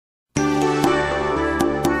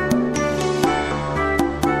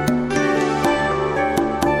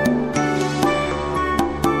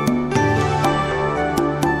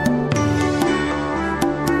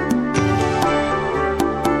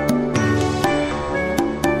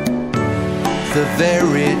the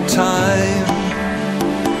very time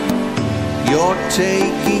you're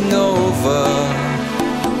taking over.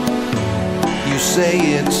 You say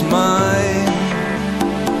it's mine,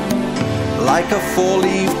 like a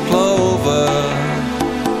four-leaf clover.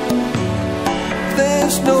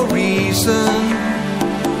 There's no reason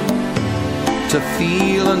to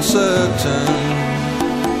feel uncertain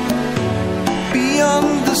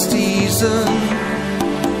beyond the season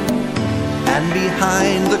and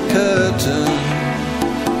behind the curtain.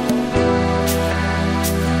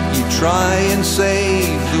 You try and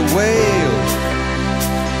save the whale,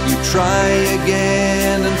 you try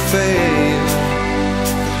again and fail.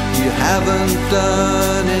 You haven't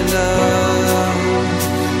done enough.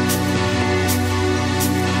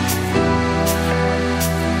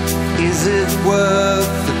 Is it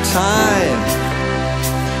worth the time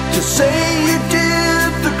to say you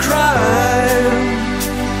did the crime?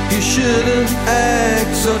 You shouldn't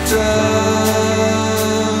act so tough.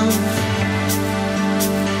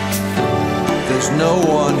 There's no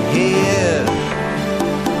one here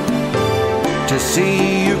to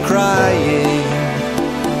see you crying.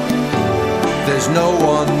 There's no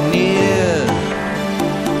one near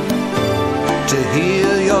to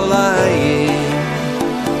hear your lying.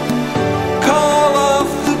 Call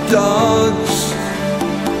off the dogs,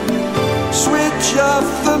 switch off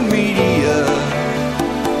the media.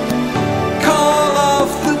 Call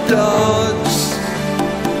off the dogs,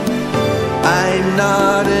 I'm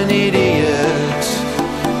not an idiot.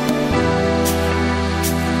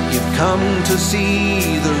 You've come to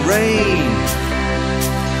see the rain,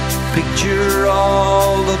 picture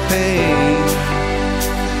all the pain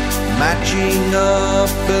matching up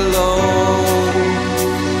below.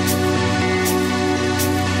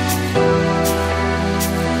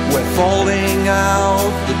 We're falling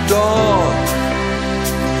out the door,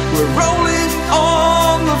 we're rolling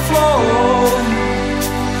on the floor,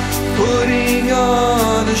 putting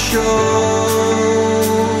on a show.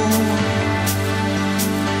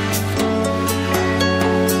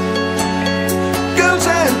 Girls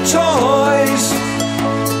and toys,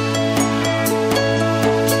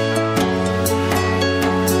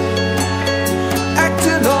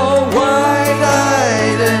 acting all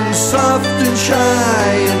wide-eyed and soft and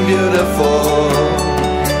shy and beautiful.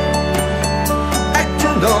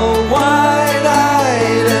 Acting all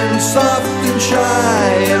wide-eyed and soft and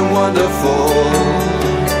shy and wonderful.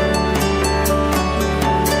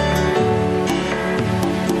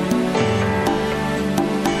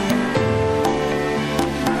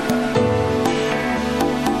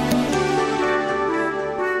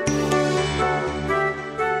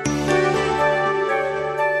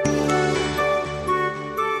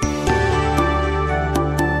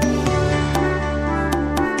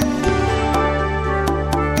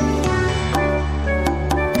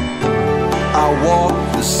 I walk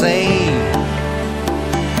the same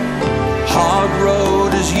hard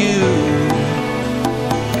road as you.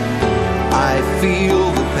 I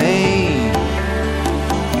feel the pain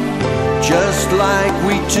just like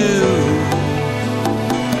we do.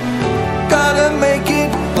 Gotta make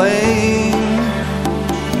it plain,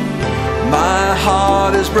 my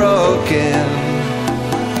heart is broken.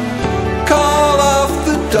 Call off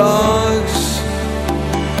the dogs,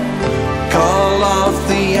 call off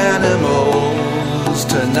the animals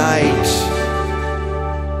tonight.